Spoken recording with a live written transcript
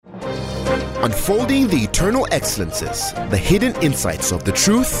unfolding the eternal excellences, the hidden insights of the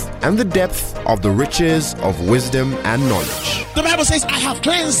truth, and the depth of the riches of wisdom and knowledge. The Bible says, I have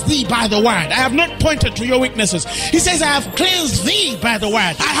cleansed thee by the word. I have not pointed to your weaknesses. He says, I have cleansed thee by the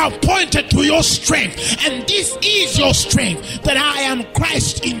word. I have pointed to your strength. And this is your strength, that I am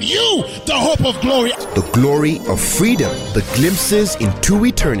Christ in you, the hope of glory. The glory of freedom, the glimpses into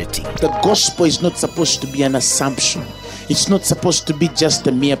eternity. The gospel is not supposed to be an assumption. It's not supposed to be just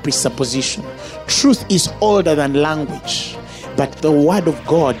a mere presupposition. Truth is older than language, but the word of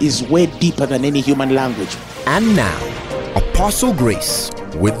God is way deeper than any human language. And now, Apostle Grace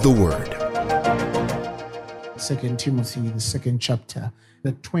with the word. 2 Timothy, the 2nd chapter,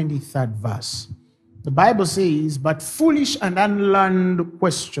 the 23rd verse. The Bible says, but foolish and unlearned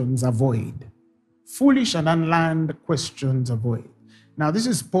questions avoid. Foolish and unlearned questions avoid. Now, this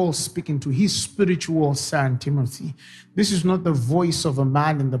is Paul speaking to his spiritual son, Timothy. This is not the voice of a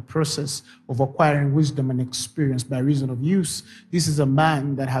man in the process of acquiring wisdom and experience by reason of use. This is a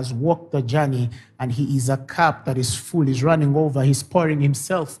man that has walked the journey, and he is a cup that is full. He's running over. He's pouring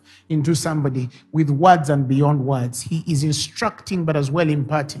himself into somebody with words and beyond words. He is instructing, but as well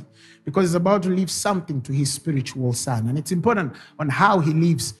imparting, because he's about to leave something to his spiritual son. And it's important on how he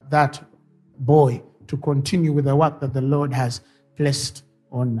leaves that boy to continue with the work that the Lord has placed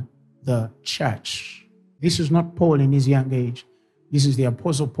on the church. This is not Paul in his young age. This is the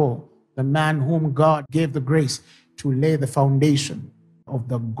Apostle Paul, the man whom God gave the grace to lay the foundation of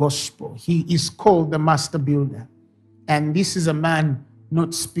the gospel. He is called the master builder. And this is a man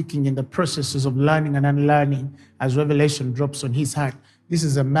not speaking in the processes of learning and unlearning as revelation drops on his heart. This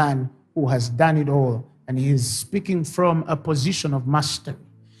is a man who has done it all, and he is speaking from a position of mastery.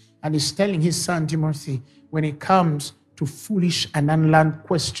 And he's telling his son Timothy, when it comes to foolish and unlearned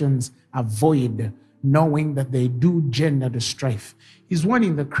questions, avoid, knowing that they do gender the strife. He's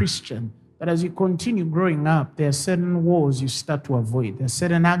warning the Christian that as you continue growing up, there are certain wars you start to avoid. There are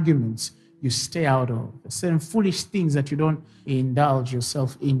certain arguments you stay out of. There are certain foolish things that you don't indulge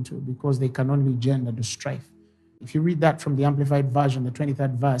yourself into because they can only gender the strife. If you read that from the Amplified Version, the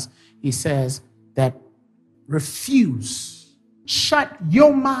 23rd verse, he says that refuse, shut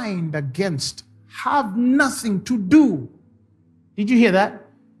your mind against, have nothing to do. Did you hear that?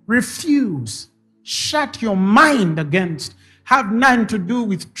 Refuse. Shut your mind against. Have nothing to do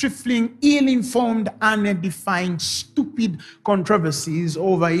with trifling, ill-informed, unedifying, stupid controversies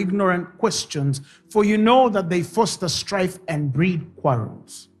over ignorant questions, for you know that they foster strife and breed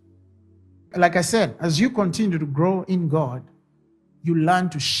quarrels. Like I said, as you continue to grow in God, you learn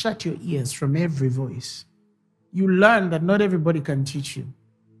to shut your ears from every voice. You learn that not everybody can teach you.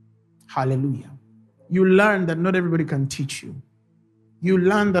 Hallelujah. You learn that not everybody can teach you. You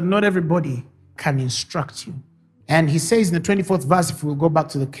learn that not everybody can instruct you. And he says in the 24th verse, if we'll go back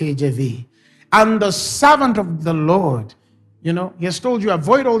to the KJV, and the servant of the Lord, he has told you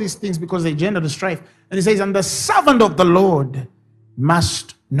avoid all these things because they gender the strife. And he says, and the servant of the Lord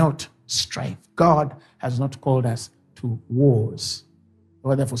must not strive. God has not called us to wars.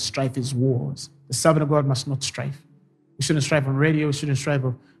 Or therefore strife is wars. The servant of God must not strive. We shouldn't strive on radio. We shouldn't strive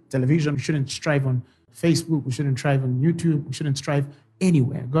on television. We shouldn't strive on Facebook. We shouldn't strive on YouTube. We shouldn't strive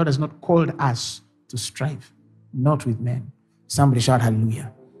anywhere. God has not called us to strive, not with men. Somebody shout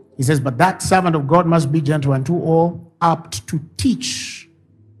hallelujah. He says, but that servant of God must be gentle unto all, apt to teach,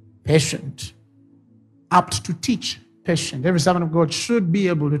 patient. Apt to teach, patient. Every servant of God should be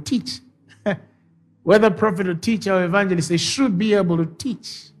able to teach. Whether prophet or teacher or evangelist, they should be able to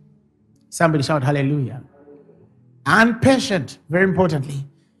teach. Somebody shout hallelujah. And patient, very importantly.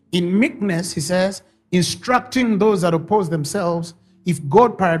 In meekness, he says, instructing those that oppose themselves, if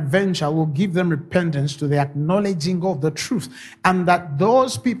God peradventure will give them repentance to the acknowledging of the truth, and that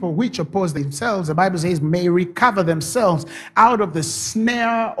those people which oppose themselves, the Bible says, may recover themselves out of the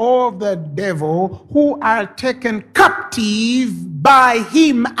snare of the devil, who are taken captive by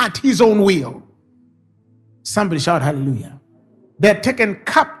him at his own will. Somebody shout hallelujah. They're taken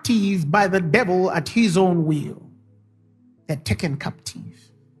captive by the devil at his own will. They're taken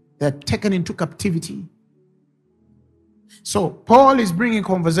captive. They're taken into captivity. So Paul is bringing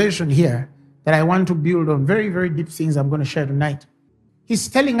conversation here that I want to build on very, very deep things I'm going to share tonight. He's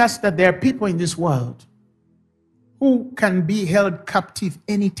telling us that there are people in this world who can be held captive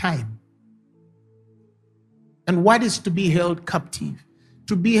anytime. And what is to be held captive?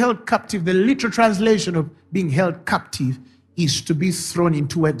 To be held captive, the literal translation of being held captive is to be thrown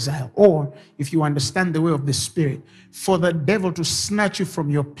into exile. Or, if you understand the way of the Spirit, for the devil to snatch you from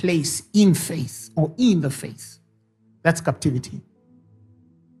your place in faith or in the faith. That's captivity.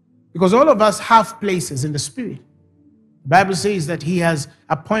 Because all of us have places in the Spirit. The Bible says that he has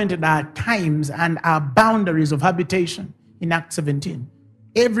appointed our times and our boundaries of habitation in Acts 17.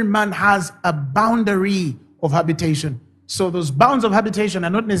 Every man has a boundary of habitation. So those bounds of habitation are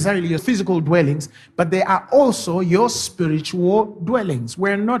not necessarily your physical dwellings, but they are also your spiritual dwellings.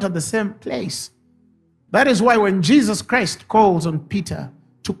 We're not at the same place. That is why when Jesus Christ calls on Peter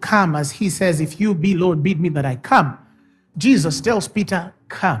to come, as he says, if you be Lord, bid me that I come, Jesus tells Peter,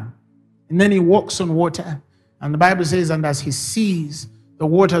 come. And then he walks on water. And the Bible says, and as he sees the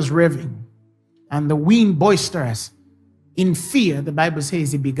waters revving and the wind boisterous, in fear, the Bible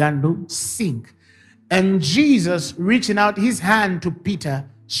says he began to sink. And Jesus, reaching out his hand to Peter,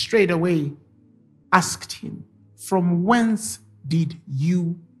 straight away asked him, from whence did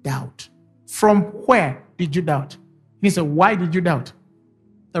you doubt? From where did you doubt? He said, why did you doubt?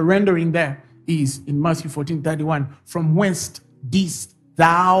 The rendering there is in Matthew 14:31, from whence didst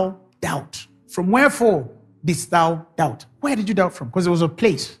thou doubt? From wherefore didst thou doubt? Where did you doubt from? Because there was a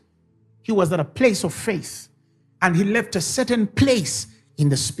place. He was at a place of faith. And he left a certain place in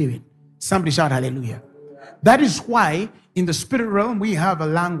the spirit. Somebody shout hallelujah. That is why in the spirit realm we have a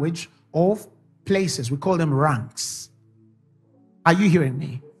language of places. We call them ranks. Are you hearing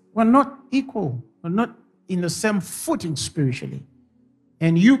me? We're not equal. We're not in the same footing spiritually.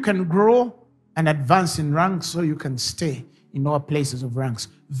 And you can grow and advance in ranks, so you can stay in our places of ranks.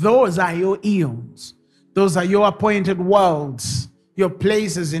 Those are your eons. Those are your appointed worlds, your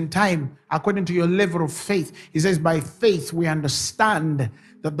places in time, according to your level of faith. He says, by faith we understand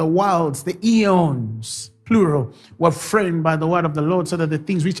that the worlds, the eons, plural, were framed by the word of the Lord, so that the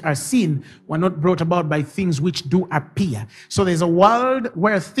things which are seen were not brought about by things which do appear. So there's a world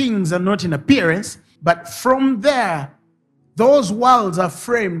where things are not in appearance, but from there, those worlds are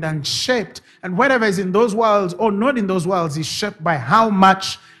framed and shaped, and whatever is in those worlds or not in those worlds is shaped by how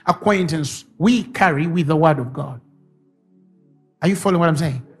much acquaintance we carry with the word of God. Are you following what I'm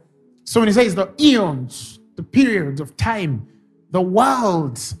saying? So when he says the eons, the periods of time, the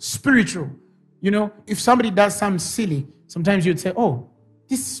worlds, spiritual, you know, if somebody does something silly, sometimes you'd say, oh,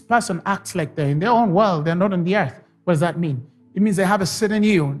 this person acts like they're in their own world, they're not on the earth. What does that mean? It means they have a certain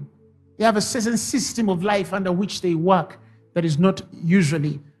eon. They have a certain system of life under which they work that is not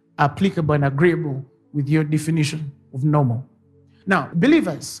usually applicable and agreeable with your definition of normal. Now,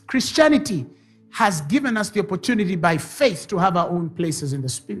 believers, Christianity has given us the opportunity by faith to have our own places in the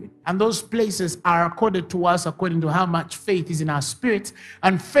spirit. And those places are accorded to us according to how much faith is in our spirits.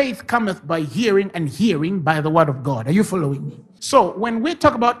 And faith cometh by hearing, and hearing by the word of God. Are you following me? So when we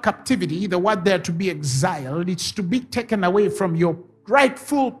talk about captivity, the word there to be exiled, it's to be taken away from your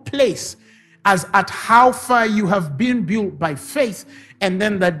rightful place, as at how far you have been built by faith, and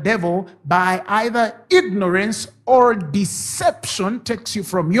then the devil, by either ignorance or deception, takes you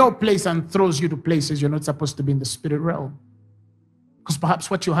from your place and throws you to places you're not supposed to be in the spirit realm. Because perhaps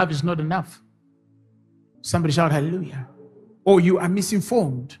what you have is not enough. Somebody shout hallelujah. Or you are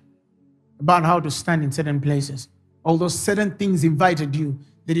misinformed about how to stand in certain places. Although certain things invited you,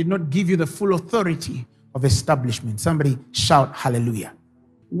 they did not give you the full authority of establishment. Somebody shout hallelujah.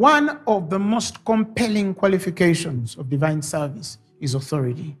 One of the most compelling qualifications of divine service is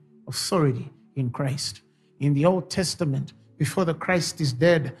authority. Authority in Christ. In the Old Testament, before the Christ is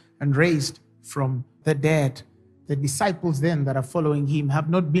dead and raised from the dead, the disciples then that are following him have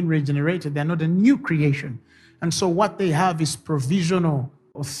not been regenerated. They're not a new creation. And so what they have is provisional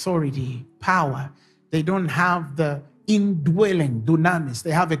authority, power. They don't have the indwelling dunamis.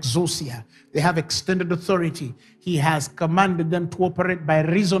 They have exousia. They have extended authority. He has commanded them to operate by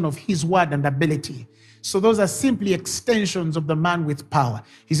reason of his word and ability. So those are simply extensions of the man with power.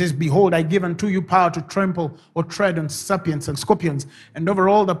 He says, behold, I give unto you power to trample or tread on serpents and scorpions and over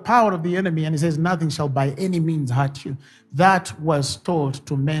all the power of the enemy. And he says, nothing shall by any means hurt you. That was told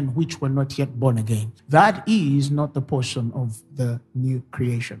to men which were not yet born again. That is not the portion of the new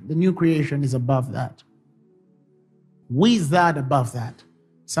creation. The new creation is above that. With that, above that.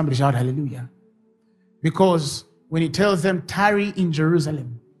 Somebody shout hallelujah. Because when he tells them, tarry in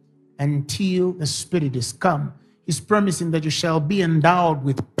Jerusalem until the Spirit is come, he's promising that you shall be endowed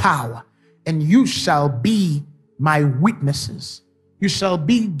with power, and you shall be my witnesses. You shall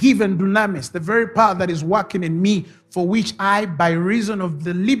be given dunamis, the very power that is working in me, for which I, by reason of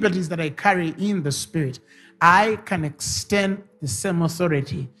the liberties that I carry in the Spirit, I can extend the same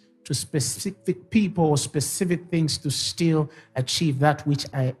authority to specific people or specific things to still achieve that which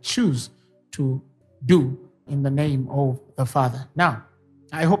I choose to do in the name of the Father. Now,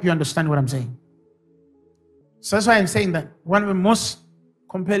 I hope you understand what I'm saying. So that's why I'm saying that one of the most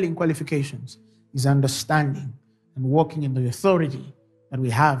compelling qualifications is understanding and walking in the authority that we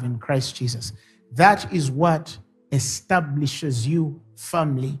have in Christ Jesus. That is what establishes you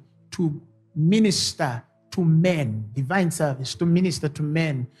firmly to minister to men, divine service, to minister to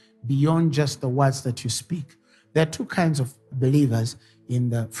men beyond just the words that you speak. There are two kinds of believers in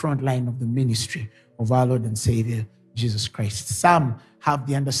the front line of the ministry of our Lord and Savior, Jesus Christ. Some have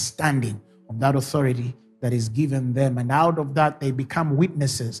the understanding of that authority that is given them, and out of that they become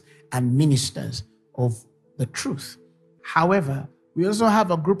witnesses and ministers of the truth. However, we also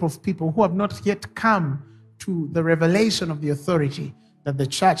have a group of people who have not yet come to the revelation of the authority that the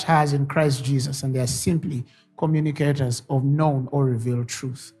church has in Christ Jesus, and they are simply communicators of known or revealed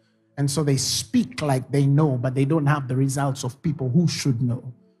truth. And so they speak like they know, but they don't have the results of people who should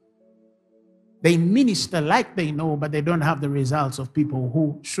know. They minister like they know, but they don't have the results of people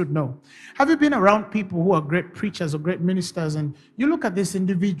who should know. Have you been around people who are great preachers or great ministers, and you look at this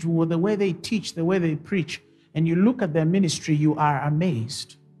individual, the way they teach, the way they preach, and you look at their ministry, you are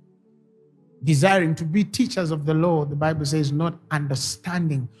amazed. Desiring to be teachers of the law, the Bible says, not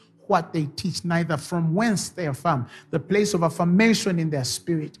understanding what they teach, neither from whence they affirm. The place of affirmation in their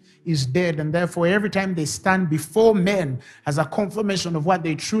spirit is dead, and therefore every time they stand before men as a confirmation of what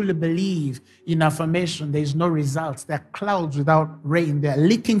they truly believe in affirmation, there is no results. They're clouds without rain. They're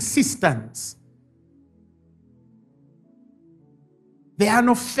leaking cisterns. They are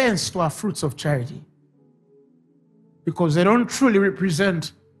no offense to our fruits of charity because they don't truly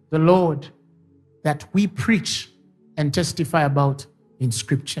represent the Lord that we preach and testify about in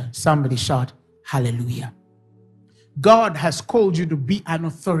Scripture. Somebody shout, hallelujah. God has called you to be an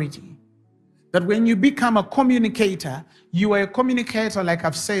authority. That when you become a communicator, you are a communicator, like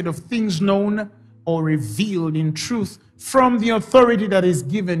I've said, of things known or revealed in truth from the authority that is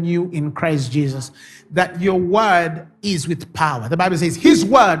given you in Christ Jesus. That your word is with power. The Bible says his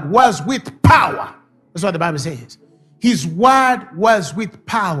word was with power. That's what the Bible says. His word was with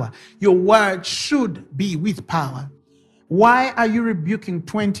power. Your word should be with power. Why are you rebuking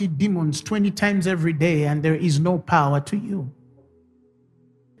 20 demons 20 times every day and there is no power to you?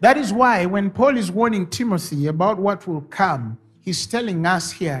 That is why when Paul is warning Timothy about what will come, he's telling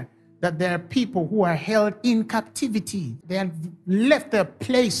us here that there are people who are held in captivity. They have left their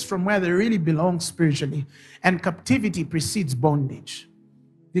place from where they really belong spiritually. And captivity precedes bondage.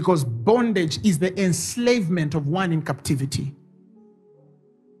 Because bondage is the enslavement of one in captivity.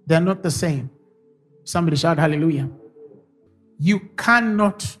 They're not the same. Somebody shout hallelujah. You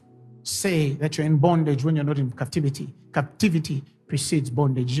cannot say that you're in bondage when you're not in captivity. Captivity precedes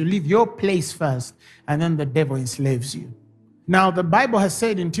bondage. You leave your place first, and then the devil enslaves you. Now, the Bible has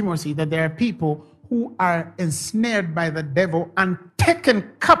said in Timothy that there are people who are ensnared by the devil and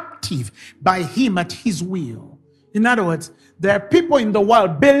taken captive by him at his will. In other words, there are people in the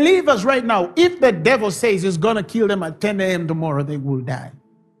world, believers right now, if the devil says he's going to kill them at 10 a.m. tomorrow, they will die.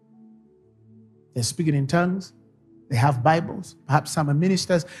 They're speaking in tongues. They have Bibles. Perhaps some are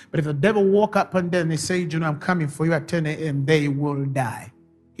ministers. But if the devil walk up on them and they say, you know, I'm coming for you at 10 a.m., they will die.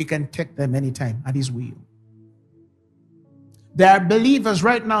 He can take them anytime at his will. There are believers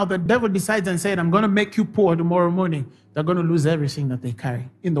right now, the devil decides and says, I'm going to make you poor tomorrow morning. They're going to lose everything that they carry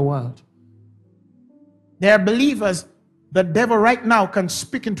in the world. There are believers, the devil right now can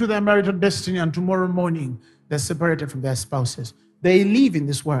speak into their marital destiny, and tomorrow morning they're separated from their spouses. They live in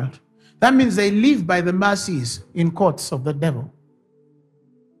this world. That means they live by the mercies in courts of the devil.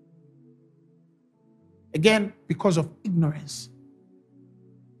 Again, because of ignorance.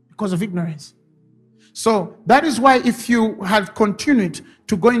 Because of ignorance. So that is why if you had continued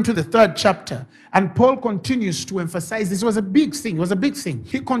to go into the 3rd chapter, and Paul continues to emphasize this was a big thing. It was a big thing.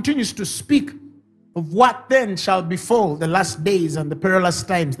 He continues to speak of what then shall befall the last days and the perilous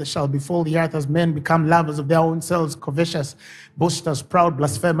times that shall befall the earth as men become lovers of their own selves, covetous, boasters, proud,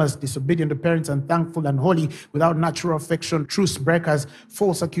 blasphemers, disobedient to parents, unthankful, unholy, without natural affection, truce breakers,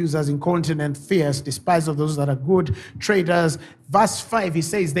 false accusers, incontinent, fierce, despisers of those that are good, traitors. Verse 5, he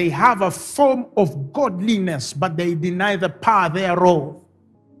says, they have a form of godliness, but they deny the power thereof.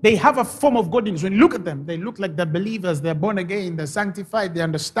 They have a form of godliness. When you look at them, they look like they're believers, they're born again, they're sanctified, they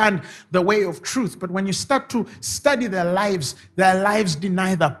understand the way of truth. But when you start to study their lives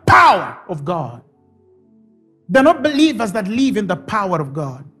deny the power of God. They're not believers that live in the power of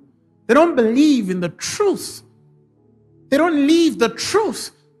God. They don't believe in the truth. They don't live the truth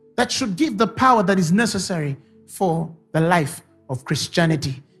that should give the power that is necessary for the life of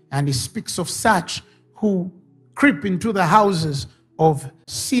Christianity. And he speaks of such who creep into the houses of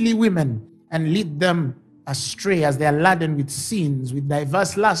silly women and lead them astray, as they are laden with sins, with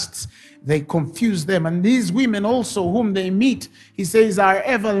diverse lusts, they confuse them. And these women also whom they meet, he says, are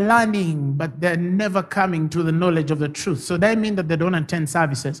ever learning, but they're never coming to the knowledge of the truth. So that means that they don't attend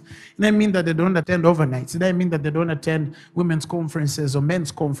services. That means that they don't attend overnights. That means that they don't attend women's conferences or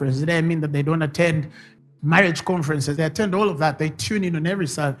men's conferences. That means that they don't attend marriage conferences. They attend all of that. They tune in on every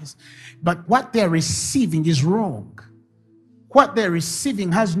service. But what they're receiving is wrong. What they're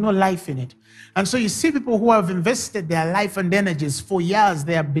receiving has no life in it. And so you see people who have invested their life and energies for years.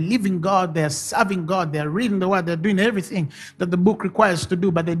 They are believing God, they are serving God, they are reading the word, they're doing everything that the book requires to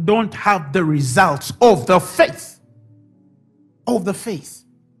do, but they don't have the results of the faith. Of the faith.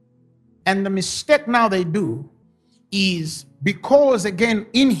 And the mistake now they do is because, again,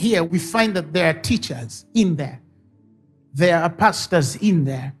 in here we find that there are teachers in there. There are pastors in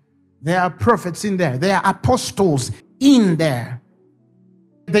there. There are prophets in there. There are apostles in there.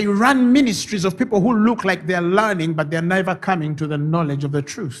 They run ministries of people who look like they're learning, but they're never coming to the knowledge of the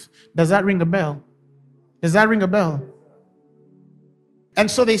truth. Does that ring a bell? Does that ring a bell? And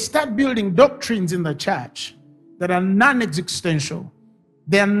so they start building doctrines in the church that are non-existential.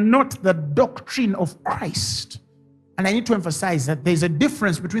 They are not the doctrine of Christ. And I need to emphasize that there's a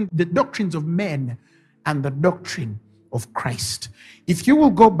difference between the doctrines of men and the doctrine of Christ. If you will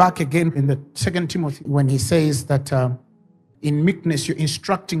go back again in the 2 Timothy, when he says that in meekness you're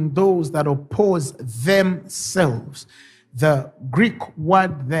instructing those that oppose themselves. The Greek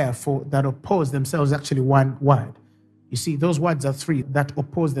word there for that oppose themselves is actually one word. You see, those words are three: that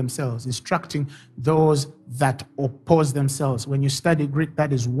oppose themselves, instructing those that oppose themselves. When you study Greek,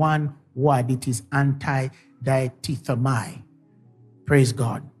 that is one word. It is anti-diathomai. Praise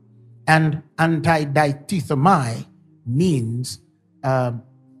God. And anti-diathomai means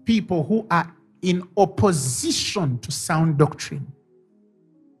people who are in opposition to sound doctrine.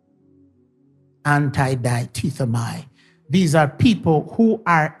 Anti-diathomai. These are people who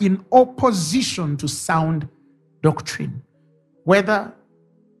are in opposition to sound doctrine. Whether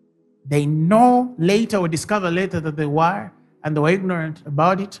they know later or discover later that they were, and they were ignorant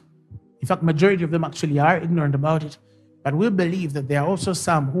about it. In fact, majority of them actually are ignorant about it. But we believe that there are also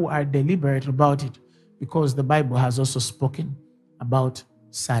some who are deliberate about it, because the Bible has also spoken about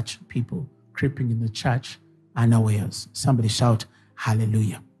such people creeping in the church unawares. Somebody shout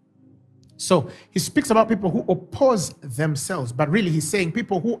hallelujah. So he speaks about people who oppose themselves, but really he's saying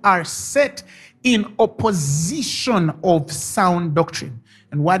people who are set in opposition of sound doctrine.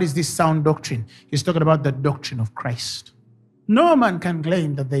 And what is this sound doctrine? He's talking about the doctrine of Christ. No man can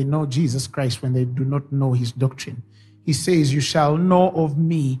claim that they know Jesus Christ when they do not know his doctrine. He says, you shall know of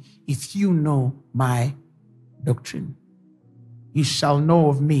me if you know my doctrine. You shall know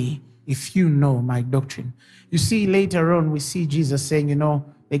of me if you know my doctrine. You see, later on, we see Jesus saying,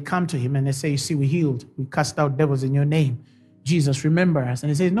 they come to him and they say, you see, we healed. We cast out devils in your name. Jesus, remember us. And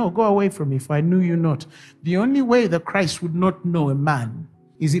he says, no, go away from me, for I knew you not. The only way that Christ would not know a man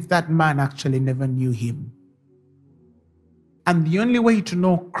is if that man actually never knew him. And the only way to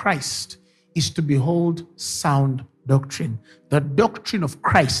know Christ is to behold sound doctrine. The doctrine of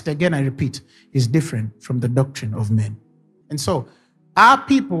Christ, again, I repeat, is different from the doctrine of men. And so, our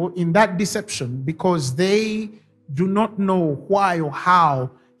people in that deception, because they do not know why or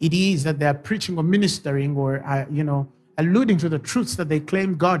how it is that they're preaching or ministering or, alluding to the truths that they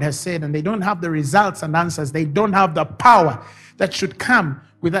claim God has said, and they don't have the results and answers. They don't have the power that should come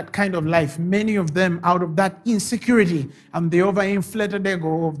with that kind of life. Many of them, out of that insecurity and the overinflated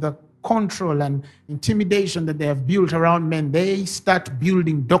ego of the control and intimidation that they have built around men, they start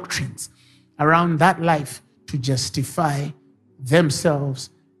building doctrines around that life to justify themselves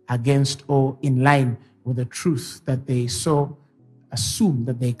against or in line with the truth that they so assume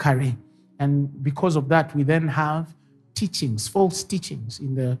that they carry. And because of that, we then have teachings, false teachings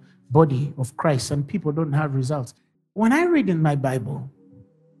in the body of Christ, and people don't have results. When I read in my Bible,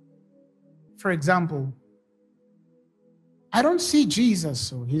 for example, I don't see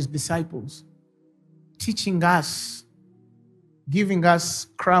Jesus or his disciples teaching us, giving us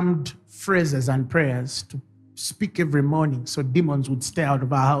crammed phrases and prayers to speak every morning so demons would stay out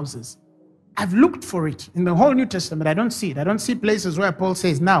of our houses. I've looked for it in the whole New Testament. I don't see it. I don't see places where Paul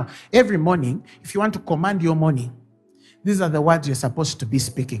says, now, every morning, if you want to command your morning, these are the words you're supposed to be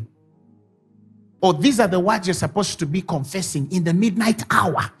speaking. Or these are the words you're supposed to be confessing in the midnight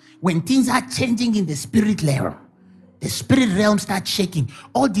hour when things are changing in the spirit realm. The spirit realm starts shaking.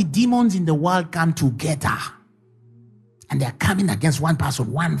 All the demons in the world come together. And they're coming against one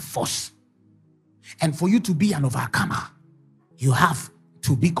person, one force. And for you to be an overcomer, you have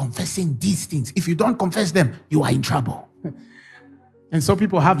to be confessing these things. If you don't confess them, you are in trouble. And so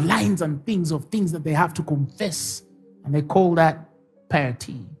people have lines and things of things that they have to confess. And they call that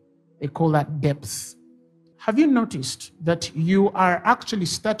piety. They call that depth. Have you noticed that you are actually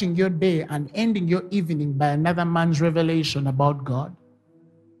starting your day and ending your evening by another man's revelation about God?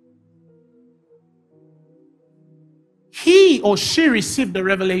 He or she received the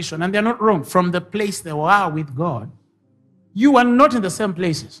revelation, and they're not wrong, from the place they were with God. You are not in the same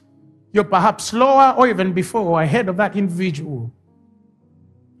places. You're perhaps slower or even before or ahead of that individual.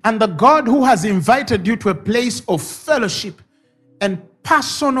 And the God who has invited you to a place of fellowship and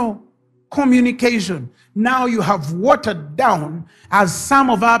personal communication, now you have watered down, as some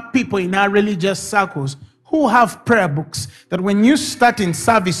of our people in our religious circles who have prayer books, that when you start in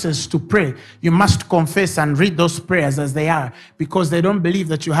services to pray, you must confess and read those prayers as they are, because they don't believe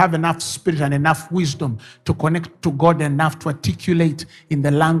that you have enough spirit and enough wisdom to connect to God enough to articulate in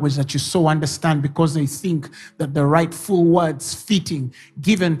the language that you so understand, because they think that the rightful words fitting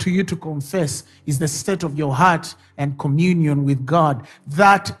given to you to confess is the state of your heart and communion with God.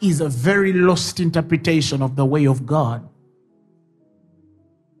 That is a very lost interpretation of the way of God.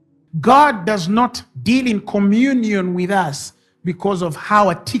 God does not deal in communion with us because of how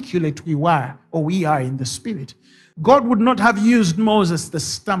articulate we were or we are in the spirit. God would not have used Moses the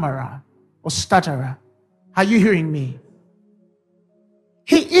stammerer or stutterer. Are you hearing me?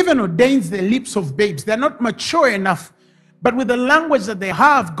 He even ordains the lips of babes. They're not mature enough, but with the language that they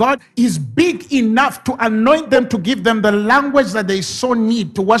have, God is big enough to anoint them, to give them the language that they so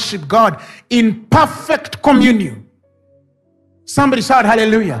need to worship God in perfect communion. Somebody shout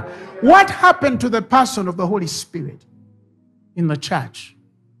hallelujah. What happened to the person of the Holy Spirit in the church?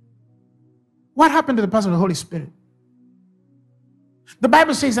 What happened to the person of the Holy Spirit? The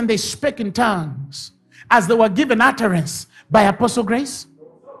Bible says, and they spake in tongues as they were given utterance by Apostle Grace,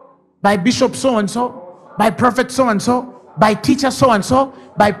 by Bishop so-and-so, by Prophet so-and-so, by teacher so-and-so,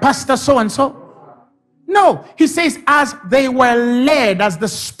 by pastor so-and-so. No, he says as they were led, as the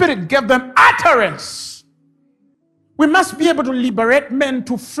Spirit gave them utterance. We must be able to liberate men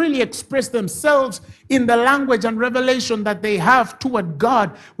to freely express themselves in the language and revelation that they have toward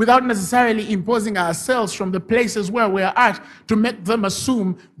God, without necessarily imposing ourselves from the places where we are at to make them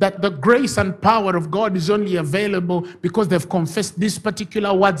assume that the grace and power of God is only available because they've confessed these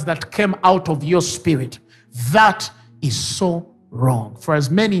particular words that came out of your spirit. That is so wrong. For as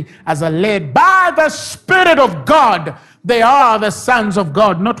many as are led by the Spirit of God, they are the sons of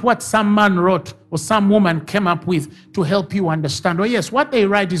God, not what some man wrote or some woman came up with to help you understand. Oh yes, what they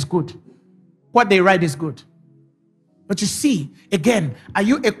write is good. What they write is good. But you see, again, are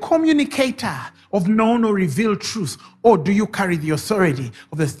you a communicator of known or revealed truth, or do you carry the authority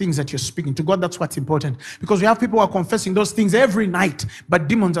of the things that you're speaking to God? That's what's important, because we have people who are confessing those things every night, but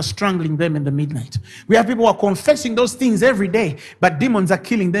demons are strangling them in the midnight. We have people who are confessing those things every day, but demons are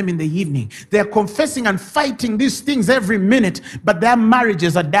killing them in the evening. They're confessing and fighting these things every minute, but their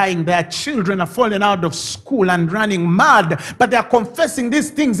marriages are dying, their children are falling out of school and running mad, but they're confessing these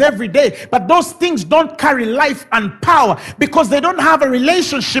things every day, but those things don't carry life and power because they don't have a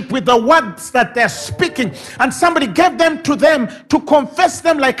relationship with the words that they're speaking. And somebody gave them to confess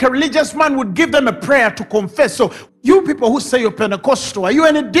them like a religious man would give them a prayer to confess. So you people who say you're Pentecostal, are you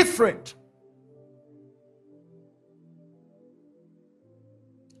any different?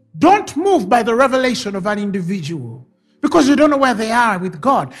 Don't move by the revelation of an individual because you don't know where they are with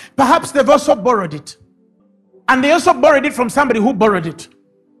God. Perhaps they've also borrowed it, and they also borrowed it from somebody who borrowed it,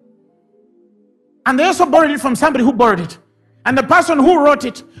 and they also borrowed it from somebody who borrowed it. And the person who wrote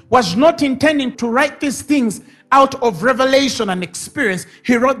it was not intending to write these things out of revelation and experience.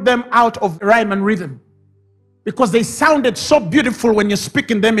 He wrote them out of rhyme and rhythm because they sounded so beautiful when you're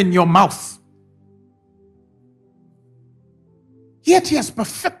speaking them in your mouth. Yet he has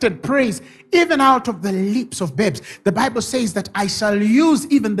perfected praise even out of the lips of babes. The Bible says that I shall use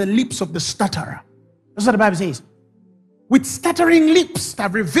even the lips of the stutterer. That's what the Bible says. With stuttering lips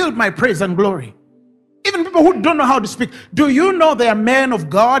I've revealed my praise and glory. Even people who don't know how to speak. Do you know there are men of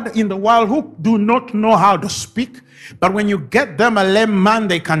God in the world who do not know how to speak? But when you get them a lame man,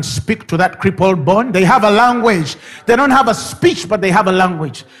 they can speak to that crippled bone. They have a language. They don't have a speech, but they have a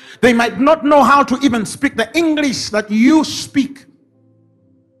language. They might not know how to even speak the English that you speak.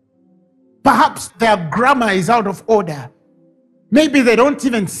 Perhaps their grammar is out of order. Maybe they don't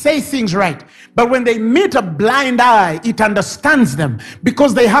even say things right. But when they meet a blind eye, it understands them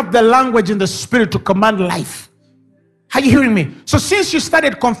because they have the language in the spirit to command life. Are you hearing me? So since you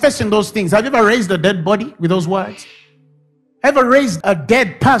started confessing those things, have you ever raised a dead body with those words? Have you ever raised a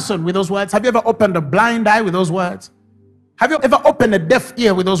dead person with those words? Have you ever opened a blind eye with those words? Have you ever opened a deaf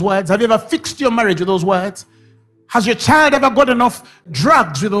ear with those words? Have you ever fixed your marriage with those words? Has your child ever gotten off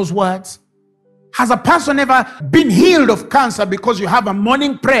drugs with those words? Has a person ever been healed of cancer because you have a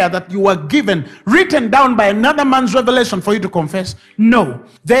morning prayer that you were given, written down by another man's revelation for you to confess? No.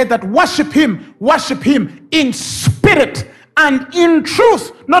 They that worship him in spirit and in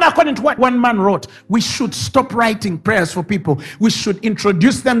truth, not according to what one man wrote. We should stop writing prayers for people. We should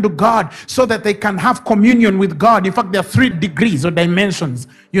introduce them to God so that they can have communion with God. In fact, there are 3 degrees or dimensions,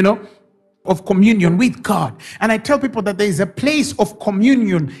 of communion with God. And I tell people that there is a place of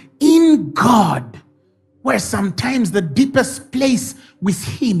communion in God where sometimes the deepest place with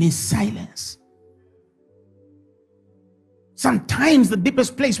him is silence. Sometimes the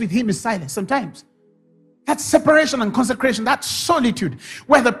deepest place with him is silence. Sometimes. That's separation and consecration. That's solitude,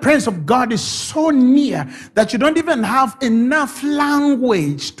 where the presence of God is so near that you don't even have enough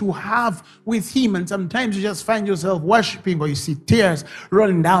language to have with him. And sometimes you just find yourself worshiping, or you see tears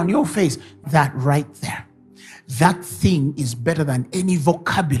rolling down your face. That right there, that thing is better than any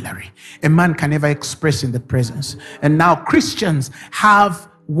vocabulary a man can ever express in the presence. And now Christians have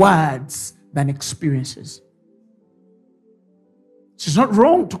words than experiences. It's not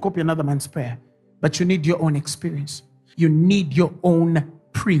wrong to copy another man's prayer, but you need your own experience. You need your own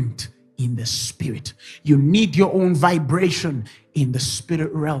print in the spirit. You need your own vibration in the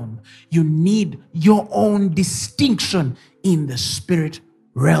spirit realm. You need your own distinction in the spirit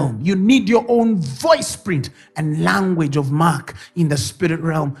realm. You need your own voice print and language of mark in the spirit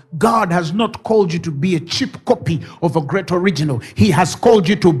realm. God has not called you to be a cheap copy of a great original. He has called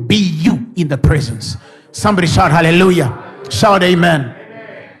you to be you in the presence. Somebody shout hallelujah. Shout amen.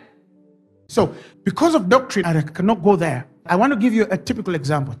 So, because of doctrine, I cannot go there. I want to give you a typical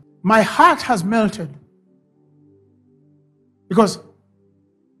example. My heart has melted because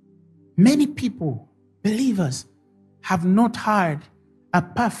many people, believers, have not had a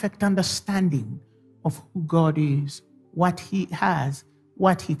perfect understanding of who God is, what he has,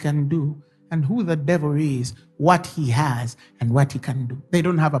 what he can do, and who the devil is, what he has, and what he can do. They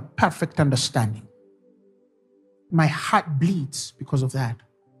don't have a perfect understanding. My heart bleeds because of that.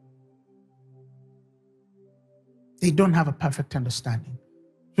 They don't have a perfect understanding.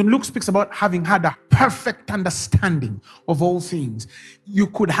 When Luke speaks about having had a perfect understanding of all things, you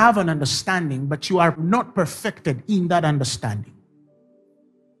could have an understanding, but you are not perfected in that understanding.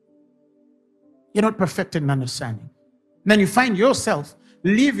 You're not perfected in understanding. Then you find yourself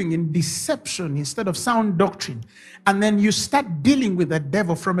living in deception instead of sound doctrine. And then you start dealing with the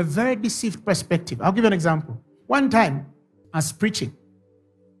devil from a very deceived perspective. I'll give you an example. One time, I was preaching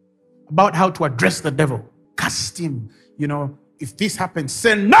about how to address the devil. Cast him, if this happens,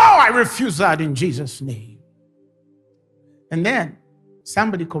 say, no, I refuse that in Jesus' name. And then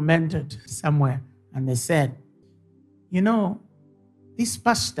somebody commented somewhere and they said, this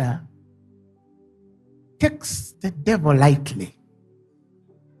pastor takes the devil lightly.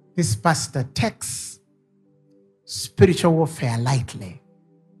 This pastor takes spiritual warfare lightly.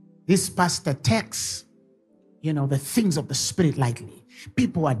 This pastor takes, the things of the spirit lightly.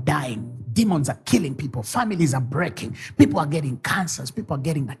 People are dying. Demons are killing people. Families are breaking. People are getting cancers. People are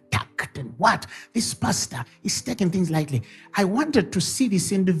getting attacked. And what? This pastor is taking things lightly. I wanted to see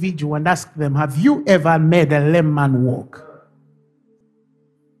this individual and ask them, have you ever made a lame man walk?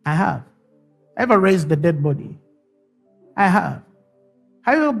 I have. Ever raised a dead body? I have.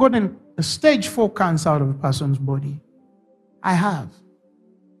 Have you ever gotten a stage 4 cancer out of a person's body? I have.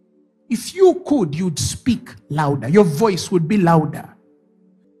 If you could, you'd speak louder. Your voice would be louder.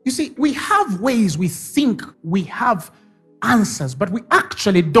 You see, we have ways we think we have answers, but we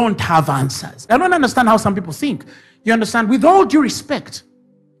actually don't have answers. I don't understand how some people think. You understand? With all due respect,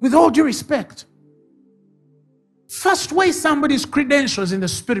 first weigh somebody's credentials in the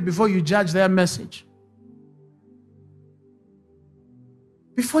spirit before you judge their message.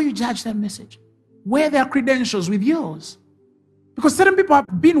 Before you judge their message, weigh their credentials with yours. Because certain people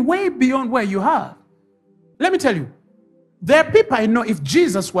have been way beyond where you have. Let me tell you, there are people I know, if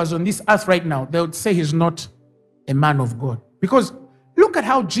Jesus was on this earth right now, they would say he's not a man of God. Because look at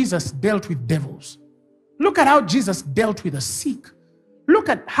how Jesus dealt with devils. Look at how Jesus dealt with the sick. Look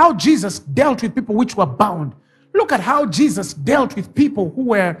at how Jesus dealt with people which were bound. Look at how Jesus dealt with people who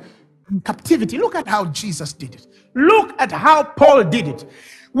were in captivity. Look at how Jesus did it. Look at how Paul did it.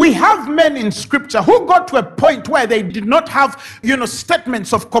 We have men in scripture who got to a point where they did not have,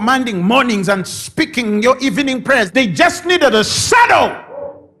 statements of commanding mornings and speaking your evening prayers. They just needed a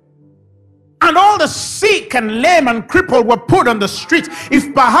shadow. And all the sick and lame and crippled were put on the streets.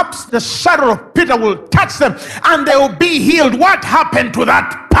 If perhaps the shadow of Peter will touch them and they will be healed, what happened to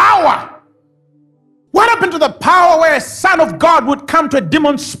that power? What happened to the power where a son of God would come to a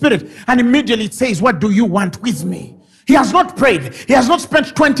demon spirit and immediately it says, what do you want with me? He has not prayed. He has not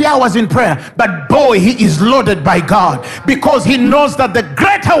spent 20 hours in prayer. But boy, he is loaded by God because he knows that the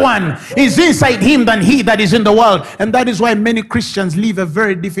greater one is inside him than he that is in the world. And that is why many Christians live a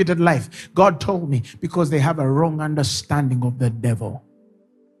very defeated life. God told me, because they have a wrong understanding of the devil.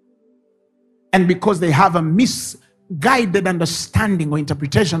 And because they have a misguided understanding or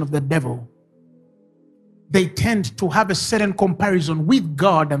interpretation of the devil, they tend to have a certain comparison with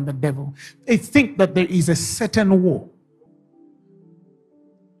God and the devil. They think that there is a certain war.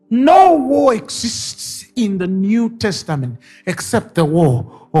 No war exists in the New Testament except the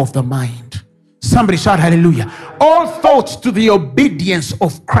war of the mind. Somebody shout hallelujah. All thoughts to the obedience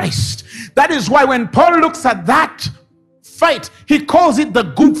of Christ. That is why when Paul looks at that fight, he calls it the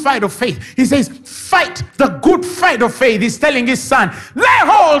good fight of faith. He says, fight the good fight of faith. He's telling his son, lay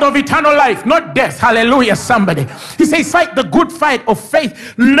hold of eternal life, not death. Hallelujah, somebody. He says, fight the good fight of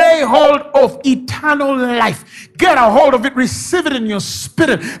faith. Lay hold of eternal life. Get a hold of it. Receive it in your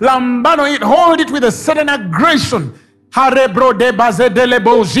spirit. Lambano it. Hold it with a certain aggression. Refuse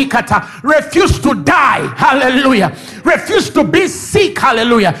to die, hallelujah. Refuse to be sick,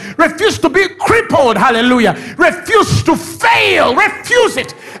 hallelujah. Refuse to be crippled, hallelujah. Refuse to fail, refuse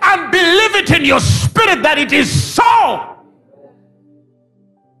it and believe it in your spirit that it is so.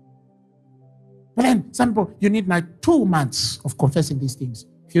 But then some people, you need like 2 months of confessing these things.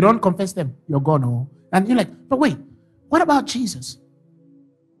 If you don't confess them, you're gone. Oh. And you're like, but wait, what about Jesus?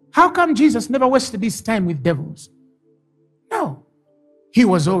 How come Jesus never wasted his time with devils? No, he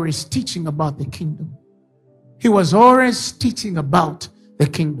was always teaching about the kingdom. He was always teaching about the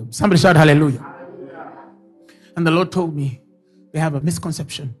kingdom. Somebody shout hallelujah. And the Lord told me they have a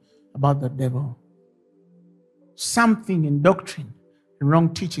misconception about the devil. Something in doctrine and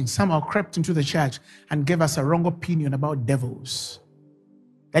wrong teaching somehow crept into the church and gave us a wrong opinion about devils.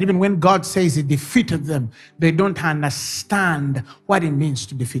 That even when God says he defeated them, they don't understand what it means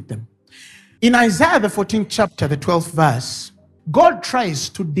to defeat them. In Isaiah, the 14th chapter, the 12th verse, God tries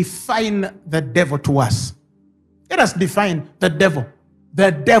to define the devil to us. Let us define the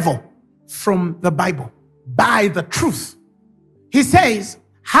devil from the Bible, by the truth. He says,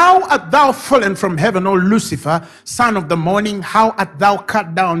 how art thou fallen from heaven, O Lucifer, son of the morning? How art thou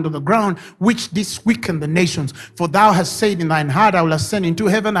cut down to the ground, which didst weaken the nations? For thou hast said in thine heart, I will ascend into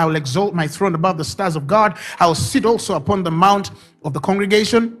heaven, I will exalt my throne above the stars of God, I will sit also upon the mount of the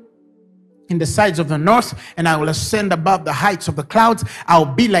congregation in the sides of the north, and I will ascend above the heights of the clouds. I'll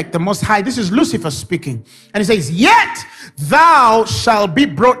be like the Most High. This is Lucifer speaking. And he says, yet thou shalt be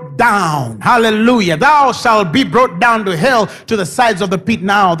brought down. Hallelujah. Thou shalt be brought down to hell, to the sides of the pit.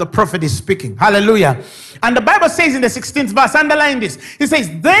 Now the prophet is speaking. Hallelujah. And the Bible says in the 16th verse, underline this. It says,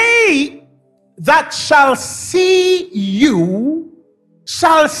 they that shall see you,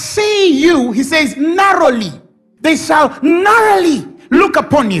 he says, narrowly. They shall narrowly look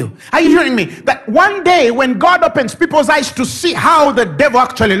upon you. Are you hearing me? That one day when God opens people's eyes to see how the devil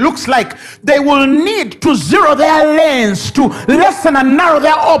actually looks like, they will need to zero their lens, to lessen and narrow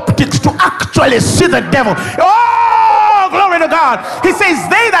their optics to actually see the devil. Oh, glory to God. He says,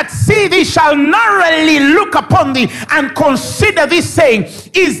 they that see thee shall narrowly look upon thee and consider this, saying,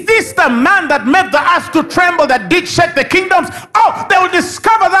 is this the man that made the earth to tremble, that did shake the kingdoms? Oh, they will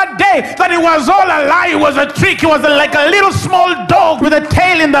discover that day that it was all a lie, it was a trick, it was like a little small dog with a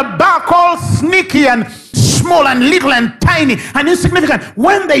tail in the back, all sneaky and small and little and tiny and insignificant.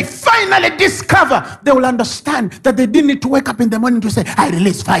 When they finally discover, they will understand that they didn't need to wake up in the morning to say, I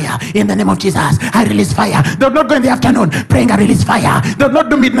release fire in the name of Jesus. I release fire. They'll not go in the afternoon praying, I release fire. They'll not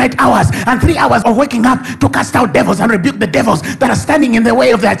do midnight hours and 3 hours of waking up to cast out devils and rebuke the devils that are standing in the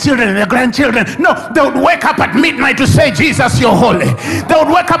way of their children and their grandchildren. No, they would wake up at midnight to say, Jesus, you're holy. They would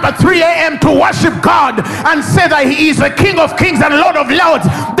wake up at 3 a.m. to worship God and say that he is the King of kings and Lord of lords.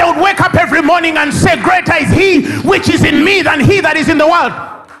 They would wake up every morning and say, greater is he which is in me than he that is in the world.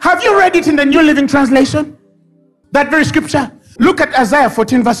 Have you read it in the New Living Translation? That very scripture. Look at Isaiah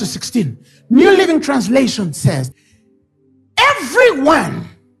 14 verses 16. New Living Translation says, everyone,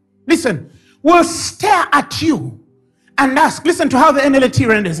 listen, will stare at you and ask, listen to how the NLT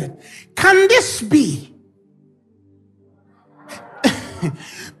renders it, can this be?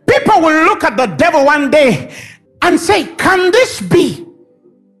 People will look at the devil one day and say, can this be?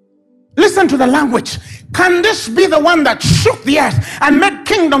 Listen to the language. Can this be the one that shook the earth and made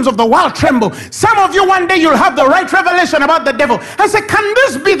kingdoms of the world tremble? Some of you, one day you'll have the right revelation about the devil and say, can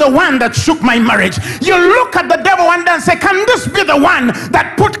this be the one that shook my marriage? You look at the devil one day and say, can this be the one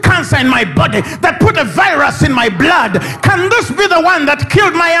that put cancer in my body, that put a virus in my blood? Can this be the one that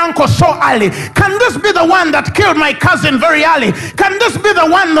killed my uncle so early? Can this be the one that killed my cousin very early? Can this be the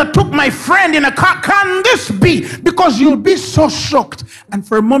one that took my friend in a car? Can this be? Because you'll be so shocked and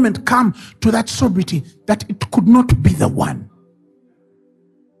for a moment come to that sobriety that it could not be the one.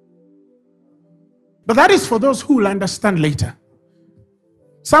 But that is for those who will understand later.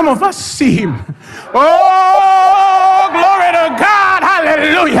 Some of us see him. Oh, glory to God.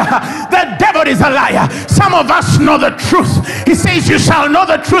 Hallelujah. The devil is a liar. Some of us know the truth. He says you shall know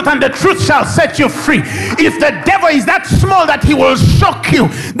the truth and the truth shall set you free. If the devil is that small that he will shock you,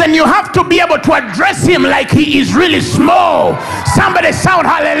 then you have to be able to address him like he is really small. Somebody shout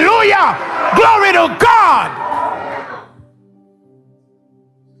hallelujah. Glory to God.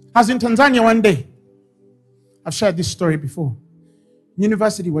 I was in Tanzania one day. I've shared this story before.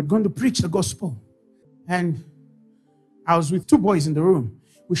 University, we're going to preach the gospel. And I was with two boys in the room.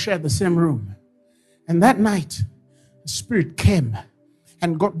 We shared the same room. And that night, the Spirit came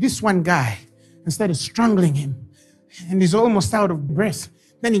and got this one guy and started strangling him. And he's almost out of breath.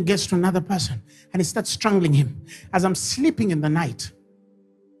 Then he gets to another person and he starts strangling him. As I'm sleeping in the night,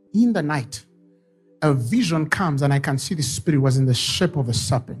 a vision comes and I can see the Spirit was in the shape of a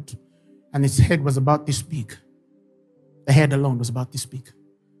serpent. And its head was about this big. The head alone was about this big.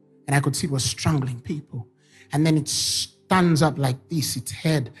 And I could see it was strangling people. And then it stands up like this. Its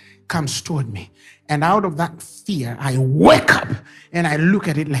head comes toward me. And out of that fear, I wake up and I look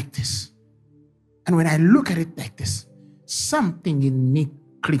at it like this. And when I look at it like this, something in me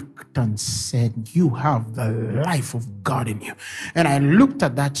clicked and said, you have the life of God in you. And I looked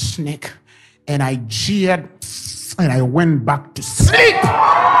at that snake and I jeered and I went back to sleep.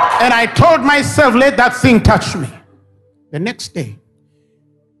 And I told myself, let that thing touch me. The next day,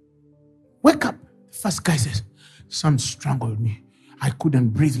 wake up. The first guy says, some strangled me. I couldn't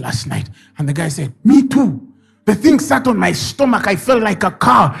breathe last night. And the guy said, me too. The thing sat on my stomach. I felt like a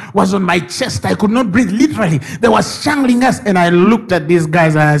car was on my chest. I could not breathe, literally. They were strangling us. And I looked at these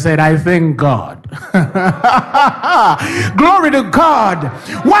guys and I said, I thank God. Glory to God.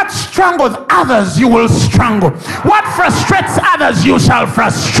 What strangles others, you will strangle. What frustrates others, you shall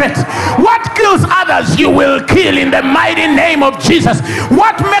frustrate. What kills others, you will kill in the mighty name of Jesus.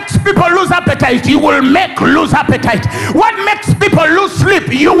 What makes people lose appetite, you will make lose appetite. What makes people lose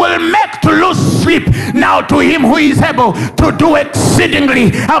sleep, you will make to lose sleep. Now to him who is able to do exceedingly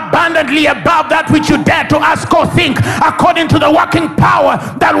abundantly above that which you dare to ask or think, according to the working power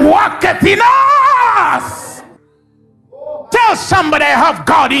that worketh in us. Tell somebody, I have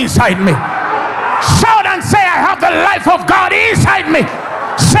God inside me. Shout and say, I have the life of God inside me.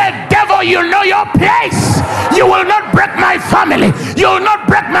 Say, devil, you know your place. You will not break my family. You will not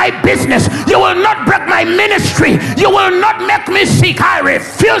break my business. You will not break my ministry. You will not make me sick. I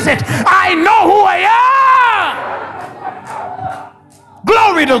refuse it. I know who I am.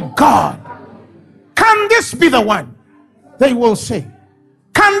 Glory to God. Can this be the one? They will say,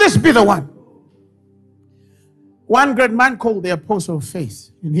 can this be the one? One great man called the Apostle of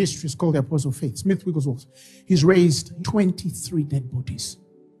Faith, in history is called the Apostle of Faith, Smith Wigglesworth. He's raised 23 dead bodies.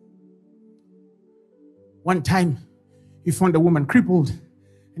 One time, he found a woman crippled,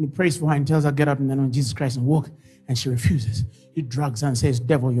 and he prays for her and tells her, get up in the name of Jesus Christ and walk. And she refuses. He drags her and says,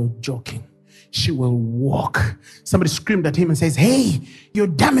 devil, you're joking. She will walk. Somebody screamed at him and says, hey, you're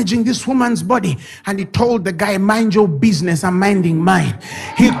damaging this woman's body. And he told the guy, mind your business, I'm minding mine.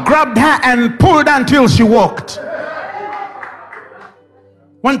 He grabbed her and pulled her until she walked.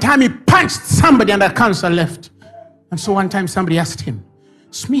 One time he punched somebody and the cancer left. And so one time somebody asked him,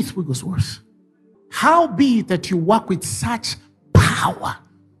 Smith Wigglesworth, how be it that you walk with such power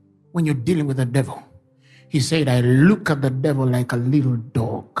when you're dealing with the devil? He said, I look at the devil like a little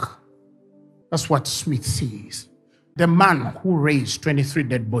dog. That's what Smith sees. The man who raised 23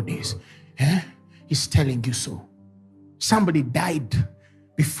 dead bodies, he's telling you so. Somebody died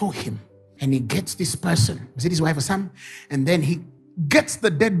before him, and he gets this person, was it his wife or something? And then he gets the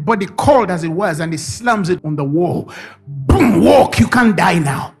dead body, cold as it was, and he slams it on the wall. Boom, walk, you can't die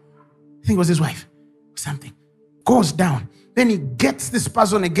now. I think it was his wife or something. Goes down. Then he gets this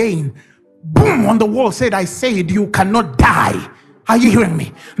person again. Boom, on the wall, said, I said you cannot die. Are you hearing me?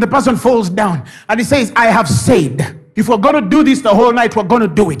 And the person falls down and he says, I have said If we're going to do this the whole night, we're going to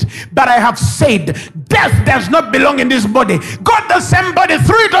do it. But I have said, death does not belong in this body. God the same body,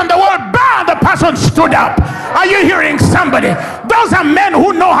 threw it on the wall, bam, the person stood up. Are you hearing somebody? Those are men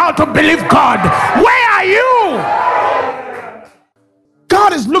who know how to believe God. Where are you?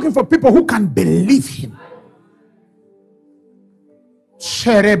 God is looking for people who can believe him.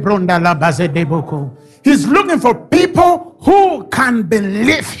 He's looking for people who can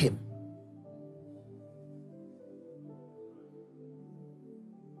believe him.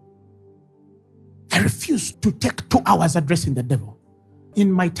 I refuse to take 2 hours addressing the devil.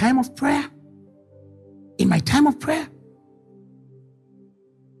 In my time of prayer,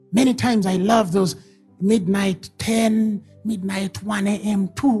 many times I love those midnight 10, midnight 1 a.m.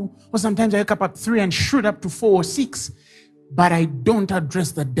 2, or sometimes I wake up at 3 and shoot up to 4 or 6. But I don't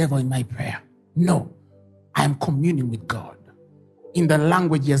address the devil in my prayer. No, I am communing with God in the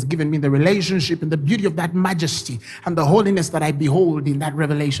language he has given me, the relationship and the beauty of that majesty and the holiness that I behold in that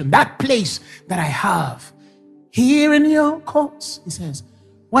revelation, that place that I have here in your courts. He says,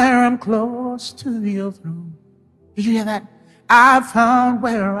 where I'm close to your throne. Did you hear that? I found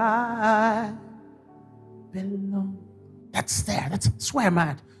where I belong. That's there. That's where I'm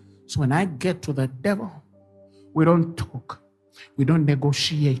at. So when I get to the devil, we don't talk. We don't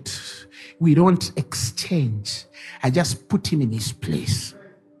negotiate. We don't exchange. I just put him in his place.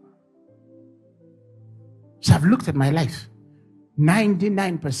 So I've looked at my life.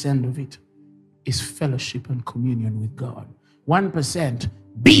 99% of it is fellowship and communion with God. 1%,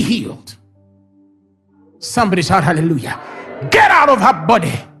 be healed. Somebody shout hallelujah. Get out of her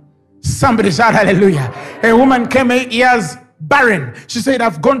body. Somebody shout hallelujah. A woman came 8 years barren. She said,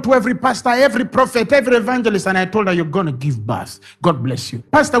 I've gone to every pastor, every prophet, every evangelist, and I told her, you're going to give birth. God bless you.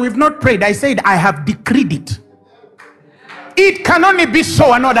 Pastor, we've not prayed. I said, I have decreed it. It can only be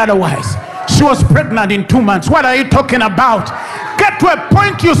so and not otherwise. She was pregnant in 2 months. What are you talking about? Get to a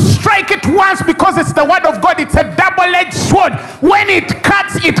point, you strike it once because it's the word of God. It's a double-edged sword. When it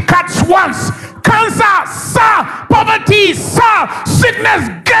cuts once. Cancer, sir. Poverty, sir. Sickness,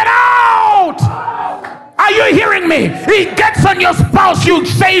 get out. Are you hearing me? He gets on your spouse. You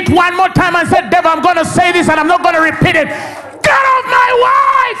say it one more time and say, devil, I'm going to say this and I'm not going to repeat it. Get off my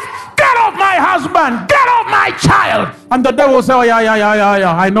wife. Get off my husband. Get off my child. And the devil will say, oh,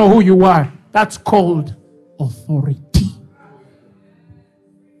 yeah. I know who you are. That's called authority.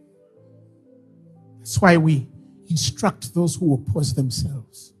 That's why we instruct those who oppose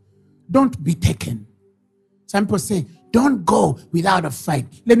themselves. Don't be taken. Some people say, don't go without a fight.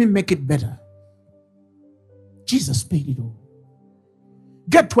 Let me make it better. Jesus paid it all.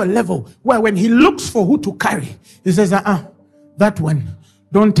 Get to a level where when he looks for who to carry, he says, that one,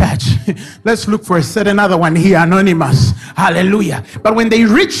 don't touch. Let's look for a certain other one here, anonymous. Hallelujah. But when they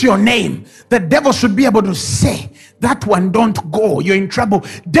reach your name, the devil should be able to say, that one, don't go. You're in trouble.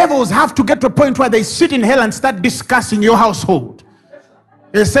 Devils have to get to a point where they sit in hell and start discussing your household.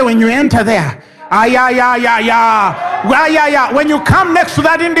 They say when you enter there, when you come next to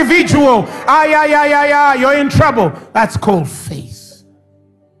that individual, you're in trouble. That's called faith.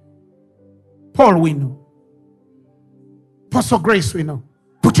 Paul, we know. Apostle Grace, we know.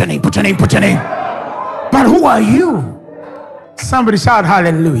 Put your name. But who are you? Somebody shout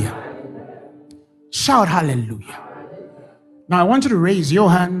hallelujah. Shout hallelujah. Now I want you to raise your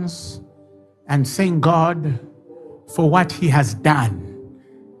hands and thank God for what he has done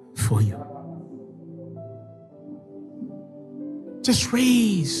for you. Just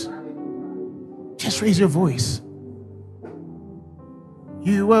raise your voice.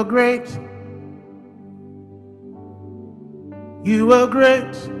 You are great. You are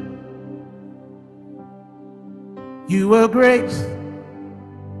great. You are great.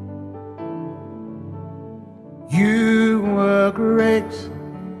 You are great.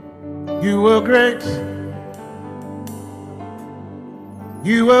 You are great.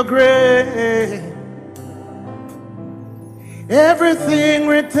 You are great. Everything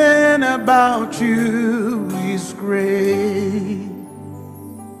written about you is great.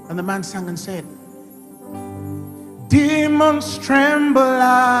 And the man sang and said, demons tremble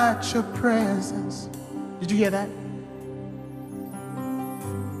at your presence. Did you hear that?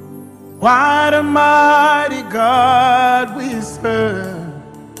 What a mighty God we serve.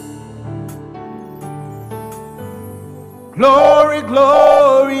 Glory,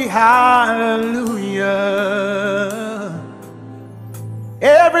 glory, hallelujah.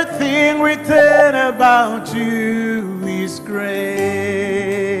 Everything written about you is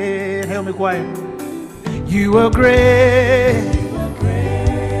great. Help me quiet. You are great.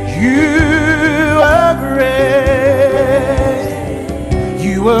 You are great.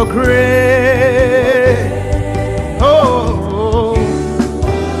 You are great. Oh,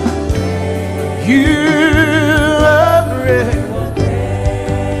 You are great.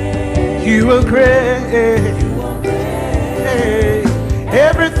 You are great.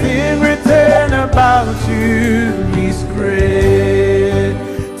 Everything written about you is great.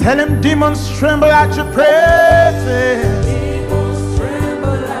 Tell him demons tremble at your presence. Demons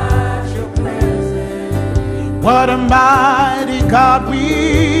tremble at your presence. What a mighty God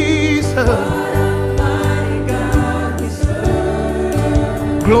we serve.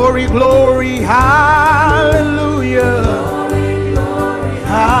 Glory, glory, hallelujah. Glory, glory,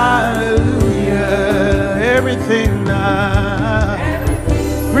 hallelujah. Everything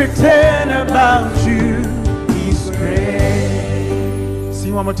written about you is great.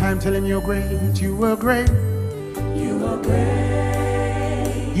 Sing one more time, tell him you're great. You are great. You are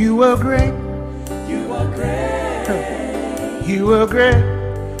great. You are great. You are great. You are great.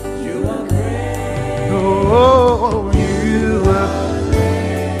 You are great. Oh, you are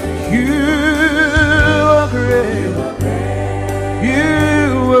great. You are great.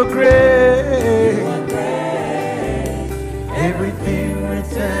 You are great. Everything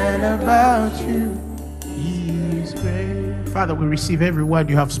written about you is great. Father, we receive every word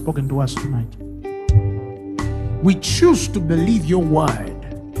you have spoken to us tonight. We choose to believe your word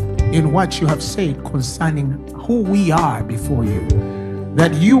in what you have said concerning who we are before you.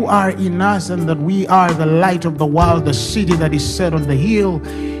 That you are in us and that we are the light of the world, the city that is set on the hill.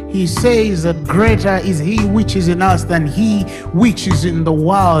 He says that greater is he which is in us than he which is in the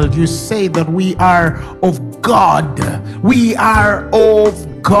world. You say that we are of God. We are of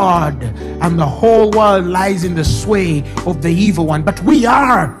God. And the whole world lies in the sway of the evil one. But we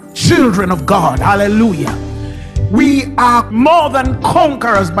are children of God. Hallelujah. We are more than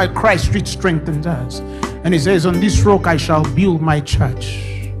conquerors by Christ which strengthens us. And he says, on this rock I shall build my church,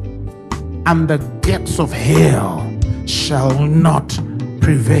 and the gates of hell shall not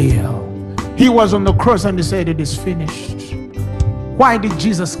prevail. He was on the cross and he said, it is finished. Why did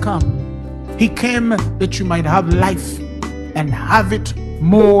Jesus come? He came that you might have life and have it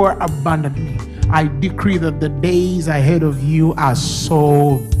more abundantly. I decree that the days ahead of you are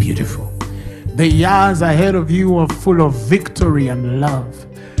so beautiful. The years ahead of you are full of victory and love.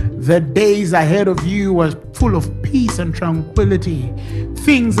 The days ahead of you are full of peace and tranquility.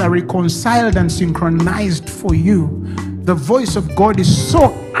 Things are reconciled and synchronized for you. The voice of God is so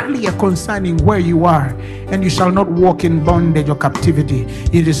clear concerning where you are, and you shall not walk in bondage or captivity.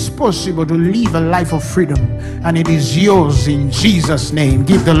 It is possible to live a life of freedom, and it is yours in Jesus' name.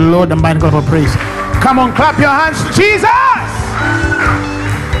 Give the Lord a mighty God of praise. Come on, clap your hands to Jesus.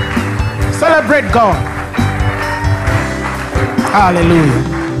 Celebrate God.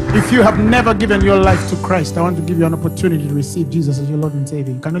 Hallelujah. If you have never given your life to Christ, I want to give you an opportunity to receive Jesus as your Lord and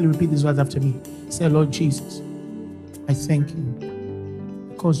Savior. You can only repeat these words after me. Say, Lord Jesus, I thank you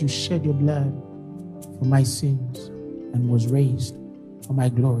because you shed your blood for my sins and was raised for my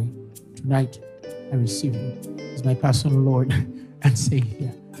glory. Tonight, I receive you as my personal Lord and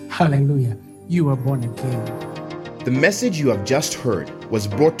Savior. Hallelujah. You are born again. The message you have just heard was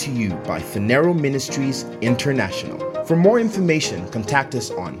brought to you by Phaneroo Ministries International. For more information, contact us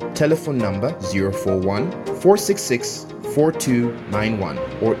on telephone number 041-466-4291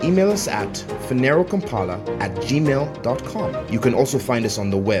 or email us at phanerokampala@gmail.com. You can also find us on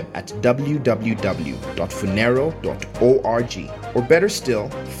the web at www.phaneroo.org. Or better still,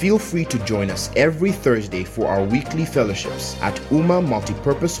 feel free to join us every Thursday for our weekly fellowships at Uma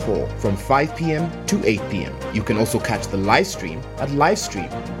Multipurpose Hall from 5 p.m. to 8 p.m. You can also catch the live stream at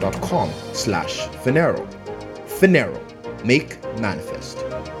livestream.com/Phaneroo. Phaneroo, make manifest.